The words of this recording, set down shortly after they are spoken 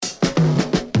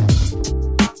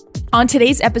On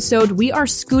today's episode, we are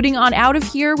scooting on out of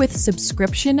here with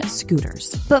subscription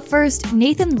scooters. But first,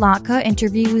 Nathan Latka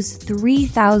interviews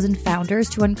 3,000 founders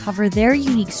to uncover their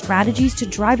unique strategies to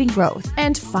driving growth.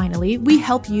 And finally, we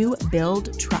help you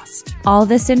build trust. All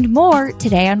this and more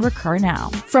today on Recur Now.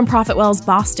 From Profitwell's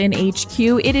Boston HQ,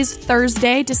 it is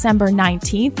Thursday, December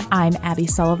 19th. I'm Abby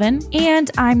Sullivan.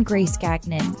 And I'm Grace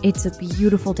Gagnon. It's a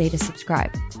beautiful day to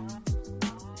subscribe.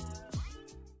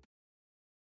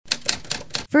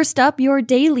 First up, your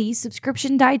daily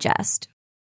subscription digest.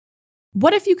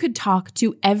 What if you could talk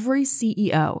to every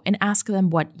CEO and ask them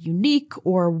what unique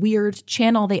or weird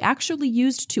channel they actually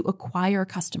used to acquire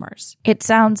customers? It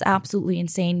sounds absolutely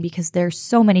insane because there's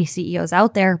so many CEOs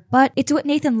out there, but it's what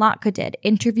Nathan Latka did,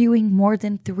 interviewing more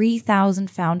than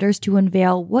 3,000 founders to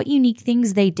unveil what unique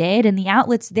things they did and the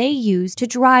outlets they used to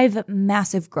drive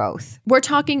massive growth. We're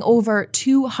talking over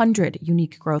 200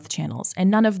 unique growth channels, and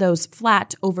none of those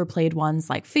flat, overplayed ones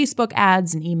like Facebook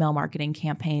ads and email marketing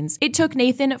campaigns. It took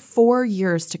Nathan 4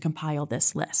 years to compile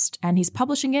this list, and he's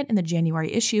publishing it in the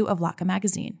January issue of Latka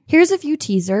magazine. Here's a few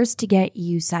teasers to get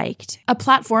you psyched. A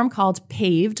platform called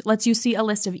Paved lets you see a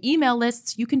list of email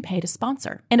lists you can pay to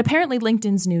sponsor. And apparently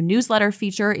LinkedIn's new newsletter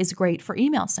feature is great for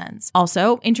email sends.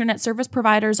 Also, internet service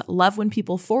providers love when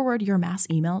people forward your mass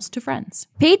emails to friends.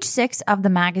 Page 6 of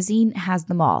the magazine has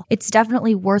them all. It's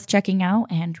definitely worth checking out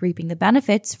and reaping the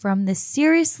benefits from this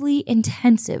seriously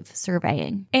intensive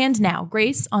surveying. And now,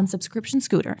 Grace on subscription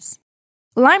scooters.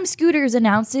 Lime Scooters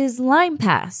announces Lime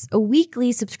Pass, a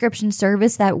weekly subscription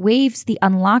service that waives the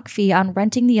unlock fee on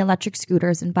renting the electric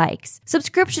scooters and bikes.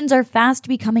 Subscriptions are fast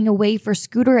becoming a way for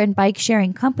scooter and bike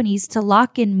sharing companies to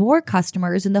lock in more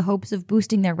customers in the hopes of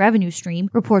boosting their revenue stream,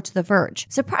 reports The Verge.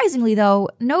 Surprisingly, though,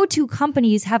 no two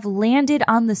companies have landed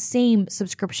on the same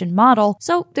subscription model,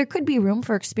 so there could be room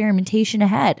for experimentation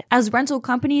ahead. As rental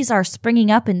companies are springing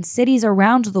up in cities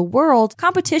around the world,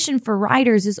 competition for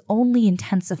riders is only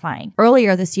intensifying. Earlier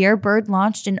this year, Bird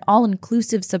launched an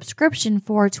all-inclusive subscription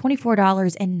for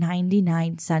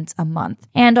 $24.99 a month.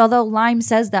 And although Lime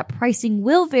says that pricing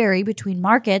will vary between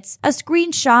markets, a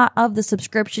screenshot of the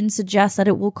subscription suggests that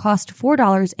it will cost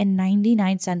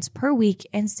 $4.99 per week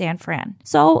in San Fran.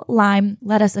 So, Lime,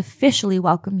 let us officially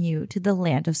welcome you to the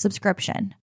land of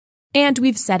subscription. And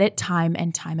we've said it time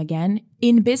and time again.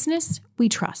 In business, we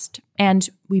trust, and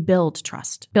we build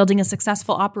trust. Building a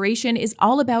successful operation is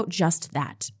all about just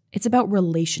that. It's about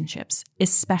relationships,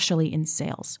 especially in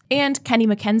sales. And Kenny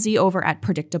McKenzie over at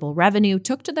Predictable Revenue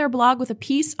took to their blog with a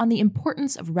piece on the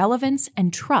importance of relevance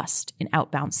and trust in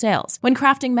outbound sales. When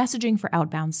crafting messaging for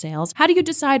outbound sales, how do you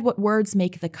decide what words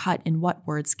make the cut and what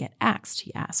words get axed,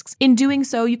 he asks. In doing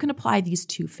so, you can apply these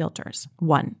two filters.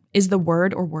 1. Is the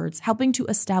word or words helping to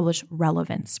establish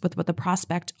relevance with what the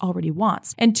prospect already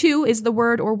wants? And 2, is the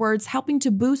word or words helping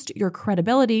to boost your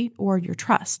credibility or your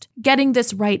trust? Getting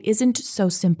this right isn't so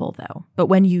simple, though. But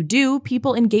when you do,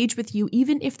 people engage with you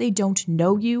even if they don't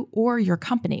know you or your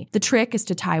company. The trick is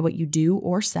to tie what you do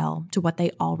or sell to what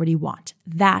they already want.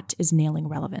 That is nailing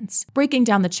relevance. Breaking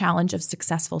down the challenge of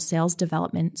successful sales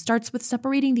development starts with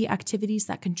separating the activities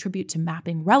that contribute to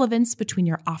mapping relevance between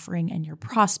your offering and your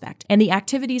prospect, and the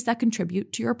activities that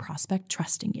contribute to your prospect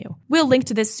trusting you. We'll link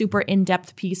to this super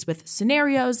in-depth piece with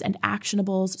scenarios and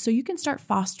actionables so you can start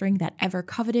fostering that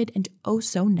ever-coveted and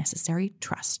oh-so-necessary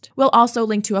trust. We'll also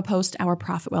link to a post our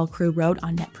Profitwell crew wrote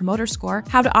on Net Promoter Score,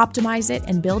 how to optimize it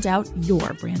and build out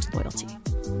your brand loyalty.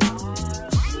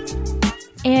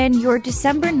 And your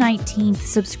December 19th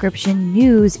subscription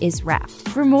news is wrapped.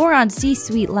 For more on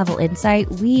C-suite level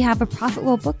insight, we have a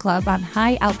Profitwell book club on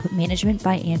high output management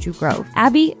by Andrew Grove.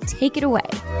 Abby, take it away.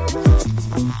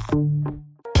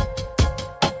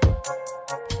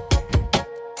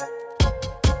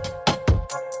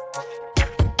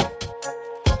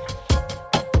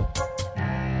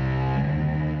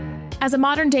 As a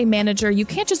modern-day manager, you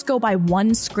can't just go by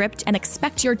one script and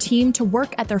expect your team to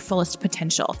work at their fullest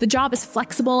potential. The job is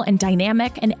flexible and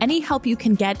dynamic, and any help you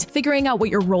can get figuring out what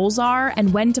your roles are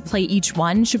and when to play each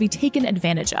one should be taken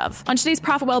advantage of. On today's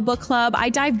Profitwell Book Club, I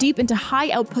dive deep into High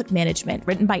Output Management,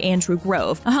 written by Andrew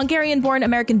Grove, a Hungarian-born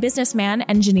American businessman,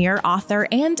 engineer, author,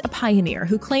 and a pioneer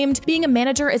who claimed being a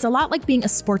manager is a lot like being a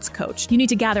sports coach. You need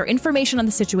to gather information on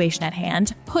the situation at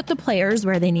hand, put the players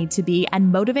where they need to be,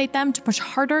 and motivate them to push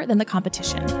harder than the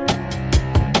competition.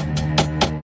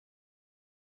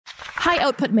 High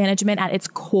output management at its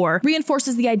core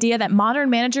reinforces the idea that modern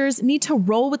managers need to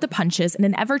roll with the punches in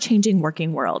an ever-changing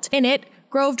working world. In it,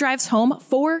 Grove drives home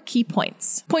 4 key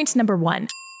points. Point number 1.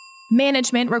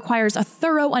 Management requires a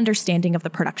thorough understanding of the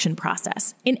production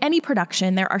process. In any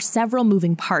production, there are several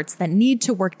moving parts that need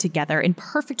to work together in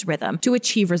perfect rhythm to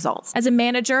achieve results. As a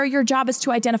manager, your job is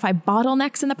to identify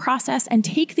bottlenecks in the process and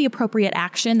take the appropriate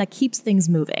action that keeps things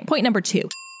moving. Point number 2.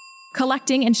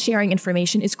 Collecting and sharing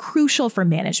information is crucial for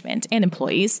management and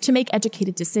employees to make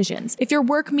educated decisions. If your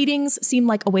work meetings seem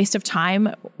like a waste of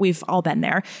time, we've all been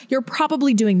there, you're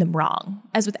probably doing them wrong.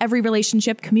 As with every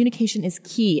relationship, communication is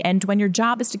key, and when your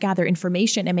job is to gather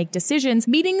information and make decisions,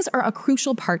 meetings are a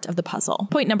crucial part of the puzzle.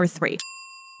 Point number 3.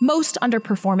 Most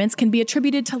underperformance can be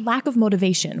attributed to lack of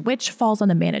motivation, which falls on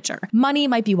the manager. Money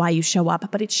might be why you show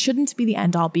up, but it shouldn't be the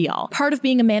end-all be-all. Part of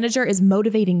being a manager is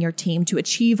motivating your team to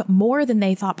achieve more than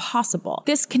they thought possible.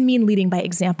 This can mean leading by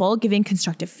example, giving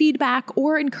constructive feedback,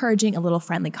 or encouraging a little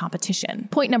friendly competition.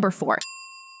 Point number 4.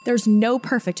 There's no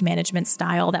perfect management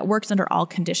style that works under all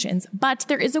conditions, but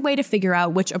there is a way to figure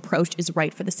out which approach is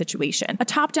right for the situation. A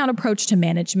top-down approach to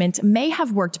management may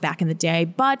have worked back in the day,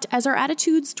 but as our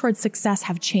attitudes towards success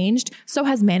have changed, so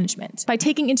has management. By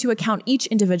taking into account each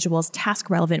individual's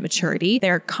task-relevant maturity,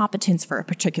 their competence for a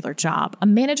particular job, a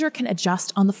manager can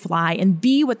adjust on the fly and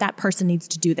be what that person needs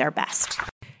to do their best.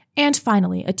 And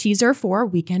finally, a teaser for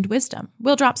Weekend Wisdom.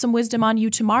 We'll drop some wisdom on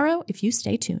you tomorrow if you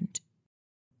stay tuned.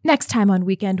 Next time on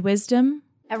Weekend Wisdom.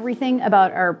 Everything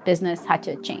about our business had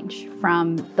to change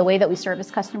from the way that we service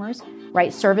customers,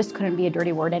 right? Service couldn't be a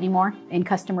dirty word anymore in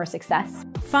customer success.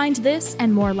 Find this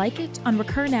and more like it on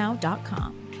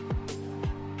recurnow.com.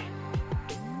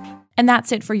 And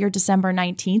that's it for your December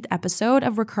 19th episode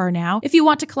of Recur Now. If you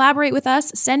want to collaborate with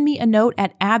us, send me a note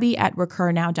at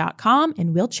abby@recurnow.com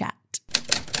and we'll chat.